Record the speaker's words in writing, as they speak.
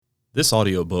This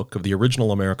audiobook of the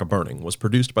original America Burning was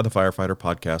produced by the firefighter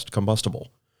podcast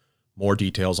Combustible. More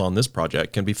details on this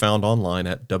project can be found online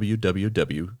at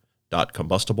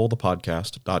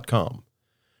www.combustiblethepodcast.com.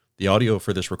 The audio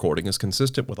for this recording is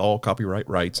consistent with all copyright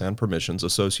rights and permissions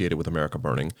associated with America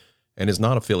Burning and is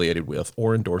not affiliated with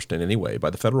or endorsed in any way by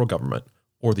the federal government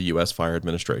or the U.S. Fire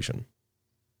Administration.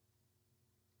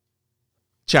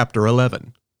 Chapter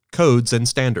 11. Codes and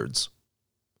Standards.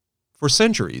 For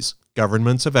centuries,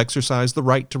 governments have exercised the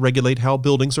right to regulate how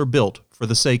buildings are built for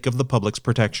the sake of the public's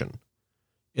protection.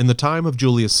 In the time of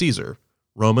Julius Caesar,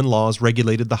 Roman laws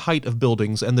regulated the height of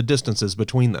buildings and the distances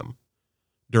between them.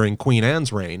 During Queen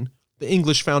Anne's reign, the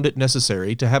English found it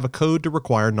necessary to have a code to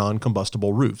require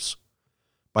non-combustible roofs.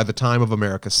 By the time of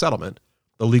America's settlement,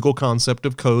 the legal concept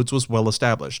of codes was well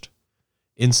established.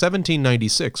 In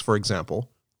 1796, for example,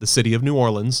 the city of New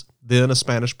Orleans, then a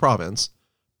Spanish province,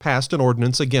 passed an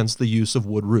ordinance against the use of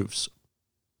wood roofs.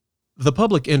 The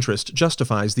public interest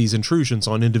justifies these intrusions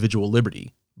on individual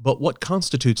liberty, but what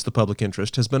constitutes the public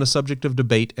interest has been a subject of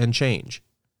debate and change.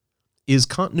 Is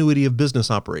continuity of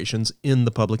business operations in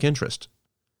the public interest?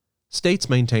 States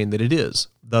maintain that it is,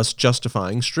 thus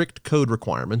justifying strict code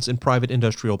requirements in private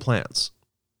industrial plants.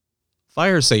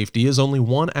 Fire safety is only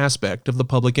one aspect of the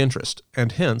public interest,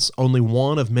 and hence only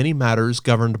one of many matters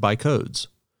governed by codes.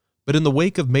 But in the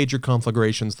wake of major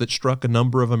conflagrations that struck a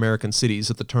number of American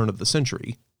cities at the turn of the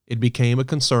century, it became a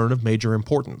concern of major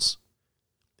importance.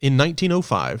 In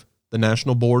 1905, the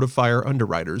National Board of Fire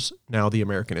Underwriters, now the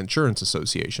American Insurance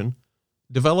Association,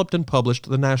 developed and published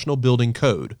the National Building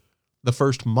Code, the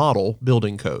first model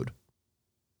building code.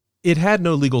 It had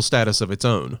no legal status of its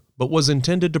own, but was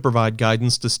intended to provide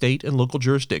guidance to state and local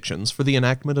jurisdictions for the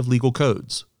enactment of legal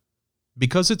codes.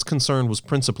 Because its concern was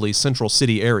principally central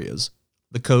city areas,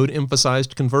 the code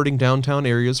emphasized converting downtown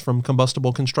areas from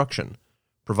combustible construction,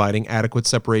 providing adequate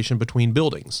separation between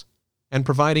buildings, and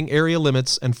providing area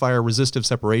limits and fire-resistive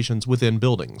separations within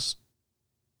buildings.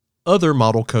 Other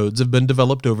model codes have been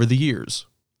developed over the years.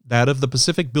 That of the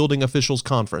Pacific Building Officials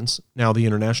Conference, now the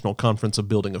International Conference of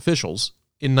Building Officials,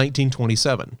 in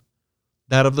 1927,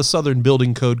 that of the Southern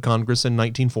Building Code Congress in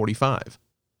 1945,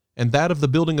 and that of the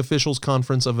Building Officials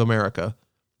Conference of America,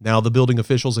 now the Building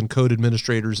Officials and Code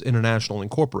Administrators International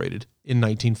Incorporated, in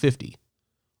 1950.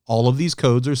 All of these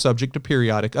codes are subject to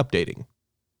periodic updating.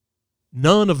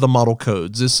 None of the model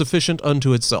codes is sufficient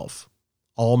unto itself.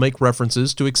 All make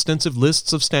references to extensive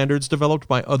lists of standards developed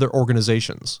by other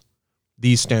organizations.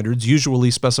 These standards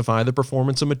usually specify the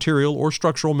performance a material or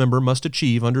structural member must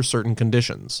achieve under certain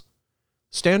conditions.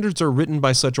 Standards are written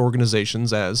by such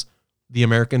organizations as the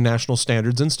American National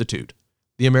Standards Institute,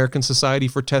 the American Society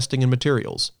for Testing and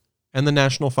Materials, and the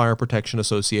National Fire Protection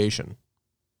Association.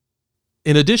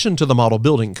 In addition to the model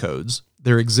building codes,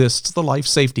 there exists the Life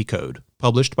Safety Code,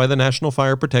 published by the National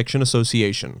Fire Protection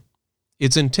Association.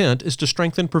 Its intent is to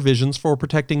strengthen provisions for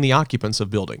protecting the occupants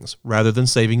of buildings rather than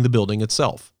saving the building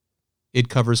itself. It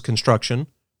covers construction,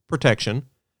 protection,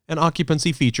 and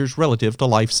occupancy features relative to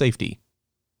life safety.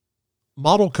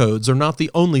 Model codes are not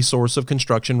the only source of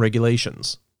construction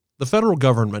regulations. The federal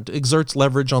government exerts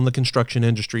leverage on the construction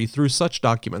industry through such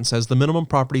documents as the minimum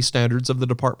property standards of the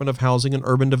Department of Housing and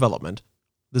Urban Development,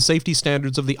 the safety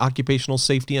standards of the Occupational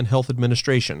Safety and Health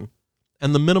Administration,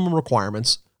 and the minimum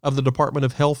requirements of the Department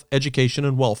of Health, Education,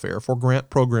 and Welfare for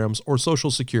grant programs or Social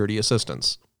Security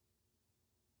assistance.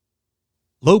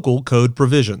 Local code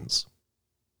provisions.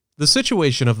 The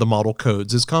situation of the model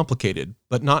codes is complicated,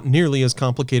 but not nearly as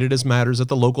complicated as matters at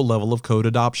the local level of code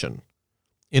adoption.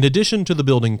 In addition to the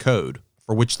building code,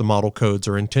 for which the model codes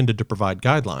are intended to provide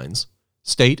guidelines,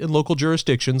 state and local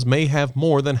jurisdictions may have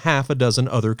more than half a dozen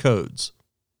other codes.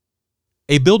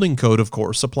 A building code, of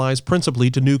course, applies principally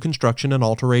to new construction and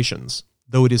alterations,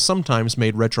 though it is sometimes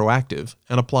made retroactive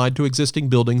and applied to existing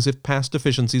buildings if past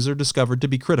deficiencies are discovered to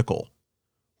be critical.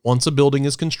 Once a building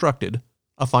is constructed,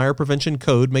 a fire prevention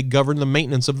code may govern the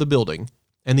maintenance of the building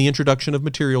and the introduction of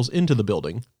materials into the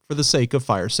building for the sake of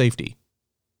fire safety.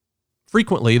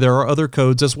 Frequently, there are other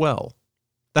codes as well.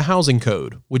 The Housing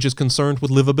Code, which is concerned with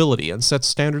livability and sets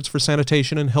standards for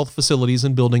sanitation and health facilities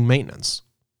and building maintenance.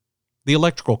 The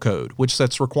Electrical Code, which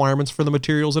sets requirements for the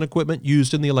materials and equipment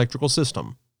used in the electrical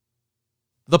system.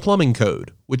 The Plumbing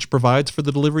Code, which provides for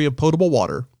the delivery of potable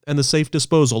water and the safe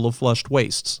disposal of flushed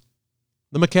wastes.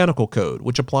 The Mechanical Code,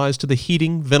 which applies to the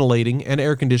heating, ventilating, and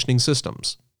air conditioning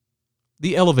systems.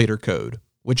 The Elevator Code,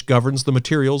 which governs the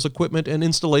materials, equipment, and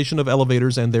installation of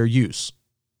elevators and their use.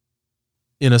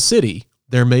 In a city,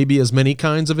 there may be as many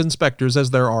kinds of inspectors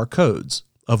as there are codes,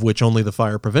 of which only the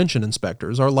fire prevention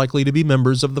inspectors are likely to be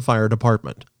members of the fire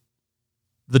department.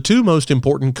 The two most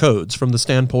important codes from the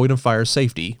standpoint of fire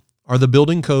safety are the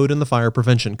Building Code and the Fire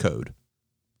Prevention Code.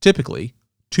 Typically,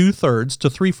 2/3 to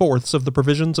 3/4 of the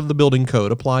provisions of the Building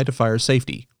Code apply to fire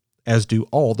safety, as do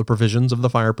all the provisions of the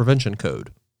Fire Prevention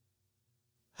Code.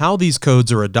 How these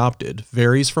codes are adopted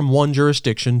varies from one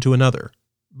jurisdiction to another,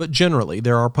 but generally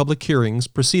there are public hearings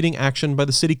preceding action by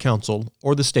the City Council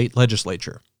or the state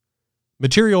legislature.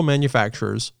 Material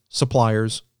manufacturers,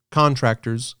 suppliers,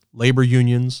 contractors, labor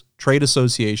unions, trade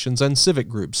associations, and civic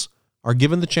groups are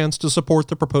given the chance to support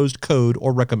the proposed code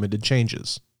or recommended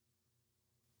changes.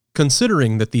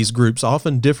 Considering that these groups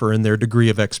often differ in their degree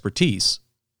of expertise,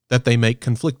 that they make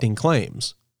conflicting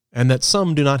claims, and that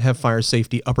some do not have fire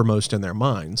safety uppermost in their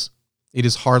minds, it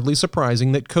is hardly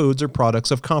surprising that codes are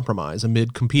products of compromise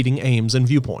amid competing aims and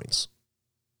viewpoints.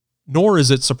 Nor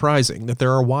is it surprising that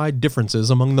there are wide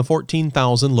differences among the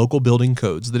 14,000 local building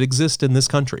codes that exist in this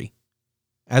country.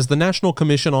 As the National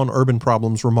Commission on Urban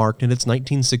Problems remarked in its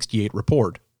 1968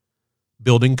 report,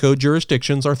 building code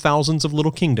jurisdictions are thousands of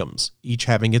little kingdoms, each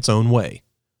having its own way.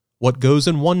 What goes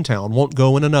in one town won't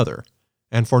go in another,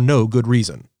 and for no good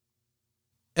reason.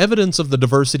 Evidence of the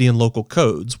diversity in local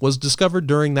codes was discovered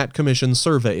during that commission's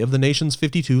survey of the nation's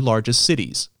 52 largest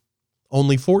cities.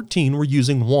 Only 14 were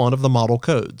using one of the model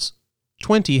codes.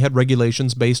 20 had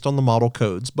regulations based on the model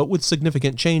codes but with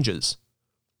significant changes.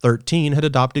 13 had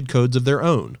adopted codes of their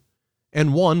own,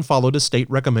 and 1 followed a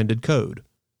state-recommended code.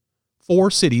 4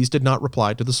 cities did not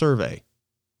reply to the survey.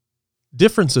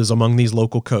 Differences among these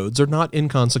local codes are not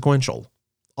inconsequential.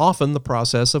 Often the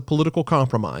process of political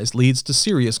compromise leads to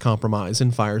serious compromise in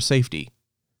fire safety.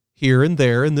 Here and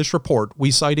there in this report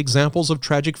we cite examples of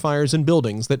tragic fires in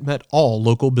buildings that met all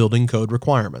local building code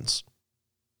requirements.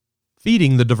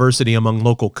 Feeding the diversity among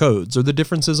local codes are the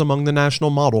differences among the national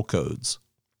model codes.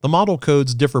 The model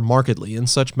codes differ markedly in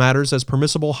such matters as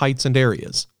permissible heights and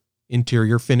areas,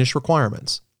 interior finish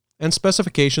requirements, and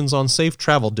specifications on safe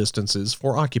travel distances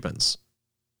for occupants.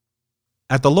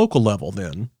 At the local level,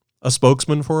 then, a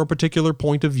spokesman for a particular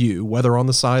point of view, whether on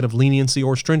the side of leniency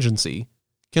or stringency,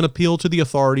 can appeal to the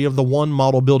authority of the one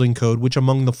model building code which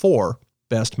among the 4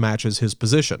 best matches his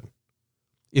position.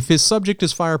 If his subject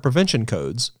is fire prevention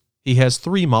codes, he has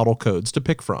 3 model codes to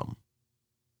pick from.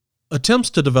 Attempts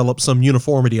to develop some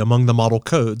uniformity among the model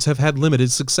codes have had limited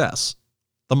success.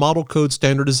 The Model Code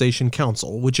Standardization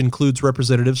Council, which includes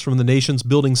representatives from the nation's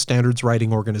building standards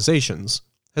writing organizations,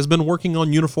 has been working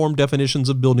on uniform definitions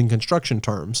of building construction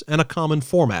terms and a common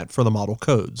format for the model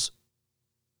codes.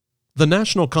 The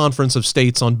National Conference of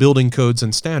States on Building Codes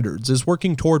and Standards is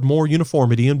working toward more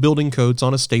uniformity in building codes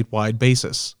on a statewide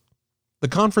basis. The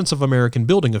Conference of American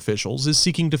Building Officials is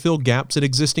seeking to fill gaps in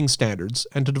existing standards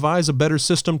and to devise a better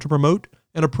system to promote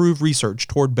and approve research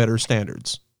toward better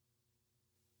standards.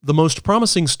 The most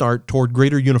promising start toward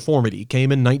greater uniformity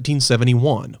came in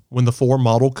 1971, when the 4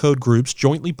 model code groups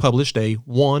jointly published a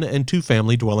 1- and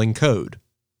 2-family dwelling code.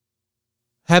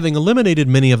 Having eliminated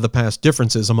many of the past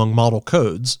differences among model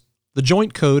codes, the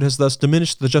joint code has thus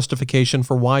diminished the justification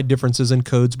for wide differences in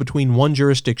codes between one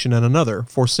jurisdiction and another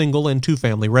for single and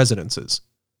 2-family residences.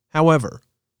 However,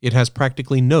 it has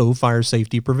practically no fire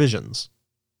safety provisions.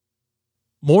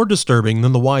 More disturbing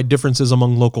than the wide differences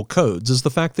among local codes is the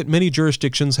fact that many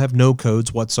jurisdictions have no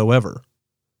codes whatsoever.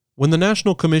 When the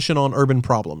National Commission on Urban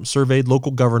Problems surveyed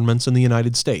local governments in the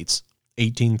United States,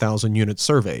 18,000 units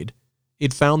surveyed,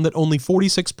 it found that only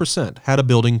 46% had a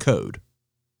building code.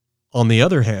 On the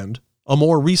other hand, a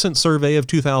more recent survey of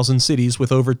 2,000 cities with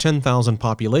over 10,000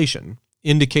 population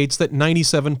indicates that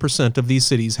 97% of these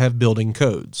cities have building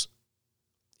codes.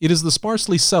 It is the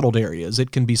sparsely settled areas,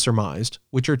 it can be surmised,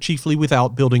 which are chiefly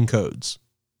without building codes.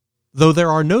 Though there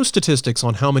are no statistics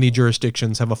on how many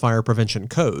jurisdictions have a fire prevention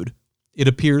code, it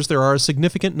appears there are a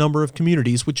significant number of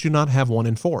communities which do not have one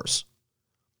in force.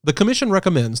 The Commission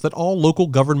recommends that all local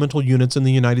governmental units in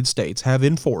the United States have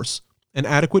in force an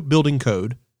adequate building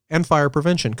code and fire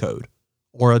prevention code,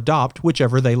 or adopt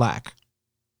whichever they lack.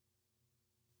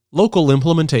 Local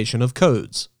implementation of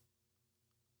codes.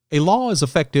 A law is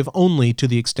effective only to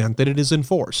the extent that it is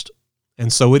enforced,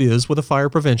 and so it is with a fire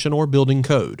prevention or building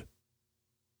code.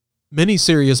 Many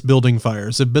serious building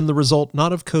fires have been the result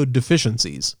not of code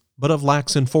deficiencies, but of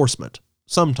lax enforcement,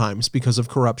 sometimes because of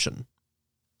corruption.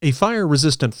 A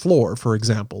fire-resistant floor, for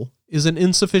example, is an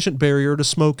insufficient barrier to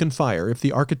smoke and fire if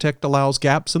the architect allows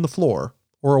gaps in the floor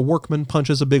or a workman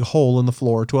punches a big hole in the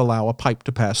floor to allow a pipe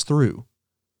to pass through.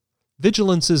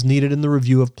 Vigilance is needed in the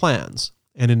review of plans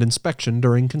and in inspection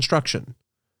during construction.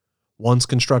 Once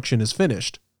construction is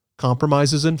finished,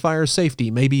 compromises in fire safety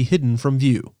may be hidden from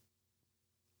view.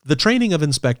 The training of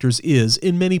inspectors is,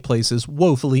 in many places,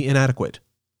 woefully inadequate.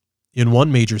 In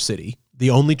one major city, The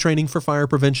only training for fire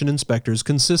prevention inspectors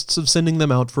consists of sending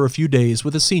them out for a few days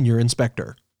with a senior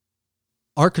inspector.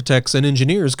 Architects and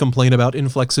engineers complain about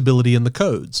inflexibility in the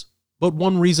codes, but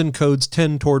one reason codes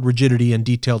tend toward rigidity and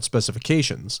detailed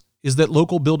specifications is that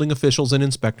local building officials and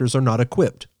inspectors are not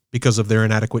equipped, because of their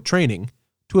inadequate training,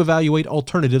 to evaluate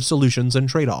alternative solutions and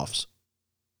trade-offs.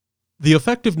 The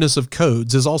effectiveness of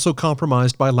codes is also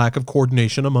compromised by lack of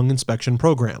coordination among inspection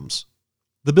programs.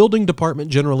 The building department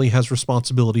generally has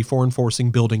responsibility for enforcing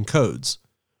building codes,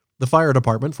 the fire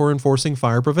department for enforcing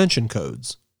fire prevention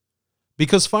codes.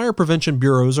 Because fire prevention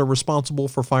bureaus are responsible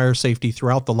for fire safety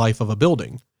throughout the life of a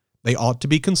building, they ought to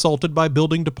be consulted by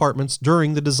building departments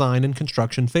during the design and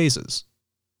construction phases.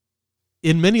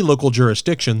 In many local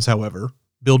jurisdictions, however,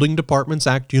 building departments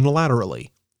act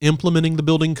unilaterally, implementing the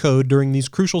building code during these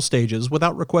crucial stages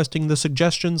without requesting the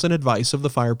suggestions and advice of the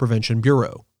Fire Prevention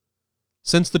Bureau.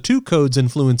 Since the two codes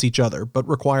influence each other but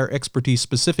require expertise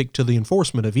specific to the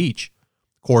enforcement of each,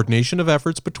 coordination of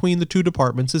efforts between the two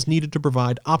departments is needed to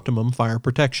provide optimum fire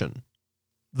protection.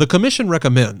 The Commission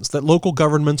recommends that local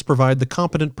governments provide the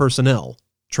competent personnel,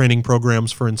 training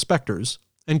programs for inspectors,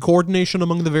 and coordination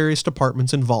among the various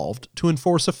departments involved to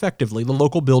enforce effectively the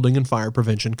local building and fire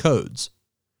prevention codes.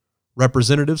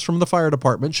 Representatives from the fire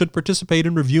department should participate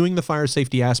in reviewing the fire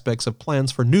safety aspects of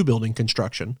plans for new building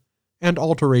construction and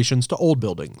alterations to old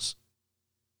buildings.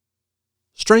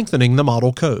 Strengthening the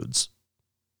model codes.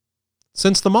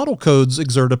 Since the model codes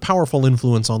exert a powerful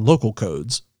influence on local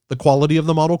codes, the quality of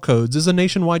the model codes is a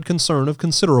nationwide concern of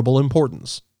considerable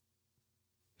importance.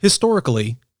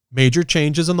 Historically, major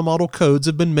changes in the model codes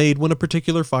have been made when a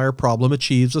particular fire problem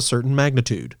achieves a certain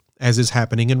magnitude, as is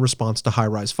happening in response to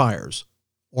high-rise fires,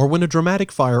 or when a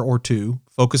dramatic fire or two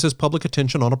focuses public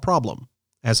attention on a problem,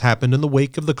 as happened in the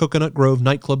wake of the Coconut Grove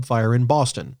nightclub fire in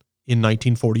Boston in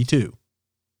 1942.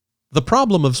 The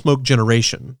problem of smoke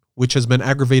generation, which has been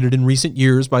aggravated in recent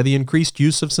years by the increased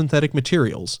use of synthetic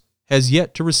materials, has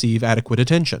yet to receive adequate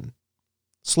attention.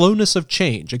 Slowness of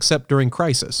change, except during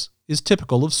crisis, is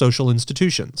typical of social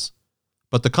institutions,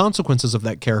 but the consequences of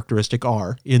that characteristic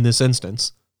are, in this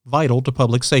instance, vital to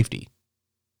public safety.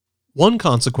 One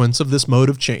consequence of this mode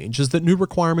of change is that new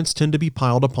requirements tend to be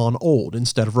piled upon old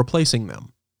instead of replacing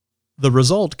them. The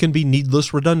result can be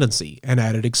needless redundancy and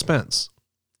added expense.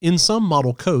 In some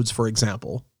model codes, for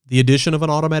example, the addition of an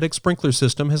automatic sprinkler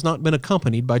system has not been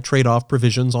accompanied by trade-off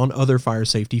provisions on other fire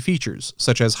safety features,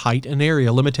 such as height and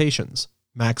area limitations,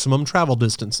 maximum travel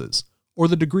distances, or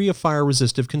the degree of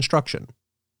fire-resistive construction.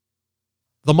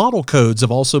 The model codes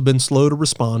have also been slow to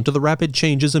respond to the rapid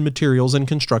changes in materials and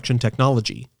construction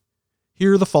technology.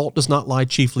 Here the fault does not lie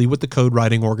chiefly with the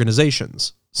code-writing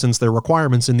organizations, since their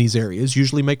requirements in these areas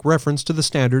usually make reference to the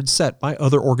standards set by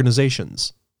other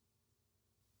organizations.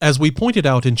 As we pointed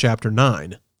out in Chapter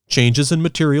 9, changes in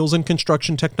materials and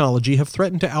construction technology have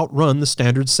threatened to outrun the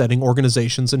standard-setting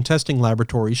organizations and testing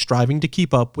laboratories striving to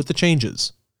keep up with the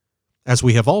changes. As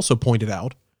we have also pointed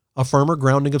out, a firmer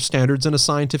grounding of standards and a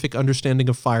scientific understanding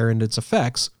of fire and its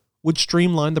effects would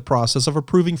streamline the process of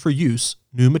approving for use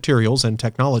new materials and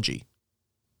technology.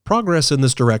 Progress in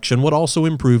this direction would also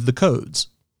improve the codes.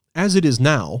 As it is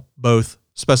now, both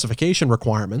specification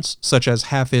requirements, such as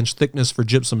half-inch thickness for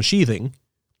gypsum sheathing,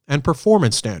 and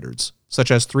performance standards,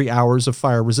 such as 3 hours of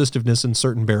fire resistiveness in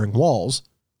certain bearing walls,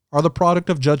 are the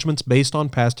product of judgments based on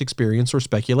past experience or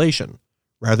speculation,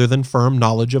 rather than firm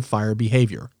knowledge of fire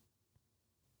behavior.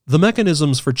 The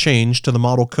mechanisms for change to the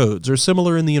model codes are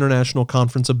similar in the International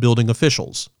Conference of Building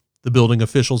Officials, the Building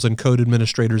Officials and Code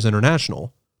Administrators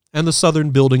International, and the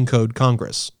Southern Building Code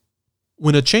Congress.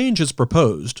 When a change is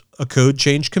proposed, a code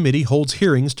change committee holds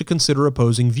hearings to consider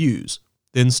opposing views,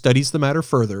 then studies the matter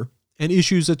further, and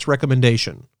issues its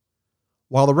recommendation.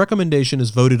 While the recommendation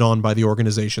is voted on by the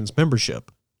organization's membership,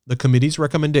 the committee's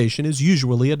recommendation is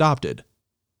usually adopted.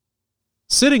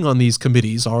 Sitting on these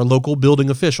committees are local building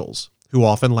officials, who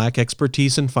often lack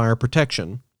expertise in fire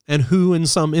protection, and who, in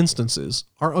some instances,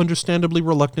 are understandably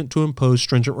reluctant to impose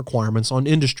stringent requirements on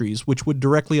industries which would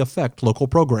directly affect local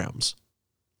programs.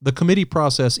 The committee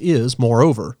process is,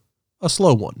 moreover, a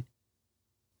slow one.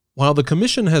 While the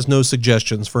Commission has no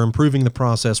suggestions for improving the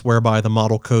process whereby the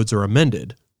model codes are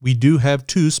amended, we do have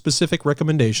 2 specific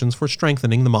recommendations for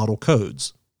strengthening the model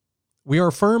codes. We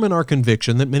are firm in our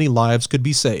conviction that many lives could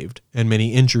be saved and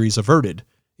many injuries averted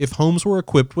if homes were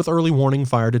equipped with early warning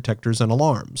fire detectors and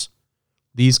alarms.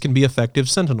 These can be effective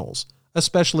sentinels,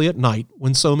 especially at night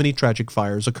when so many tragic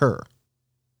fires occur.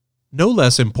 No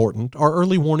less important are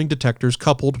early warning detectors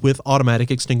coupled with automatic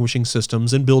extinguishing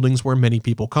systems in buildings where many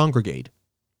people congregate.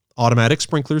 Automatic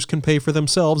sprinklers can pay for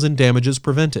themselves in damages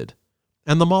prevented.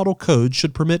 and the model code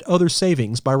should permit other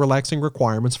savings by relaxing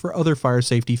requirements for other fire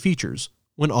safety features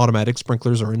when automatic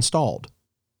sprinklers are installed.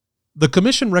 The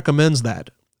Commission recommends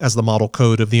that, as the Model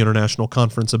Code of the International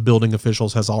Conference of Building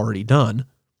Officials has already done,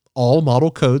 all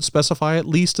model codes specify at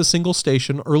least a single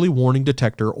station early warning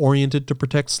detector oriented to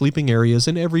protect sleeping areas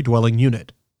in every dwelling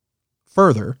unit.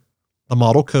 Further, the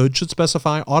model code should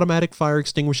specify automatic fire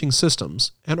extinguishing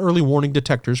systems and early warning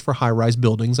detectors for high-rise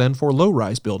buildings and for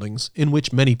low-rise buildings in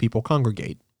which many people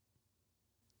congregate.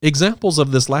 Examples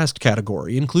of this last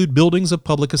category include buildings of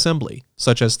public assembly,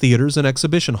 such as theaters and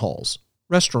exhibition halls,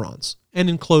 restaurants, and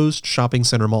enclosed shopping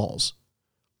center malls.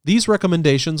 These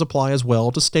recommendations apply as well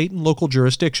to state and local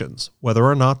jurisdictions, whether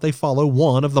or not they follow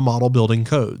one of the model building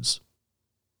codes.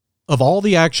 Of all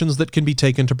the actions that can be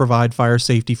taken to provide fire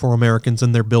safety for Americans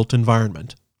in their built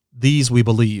environment, these, we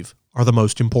believe, are the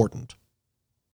most important.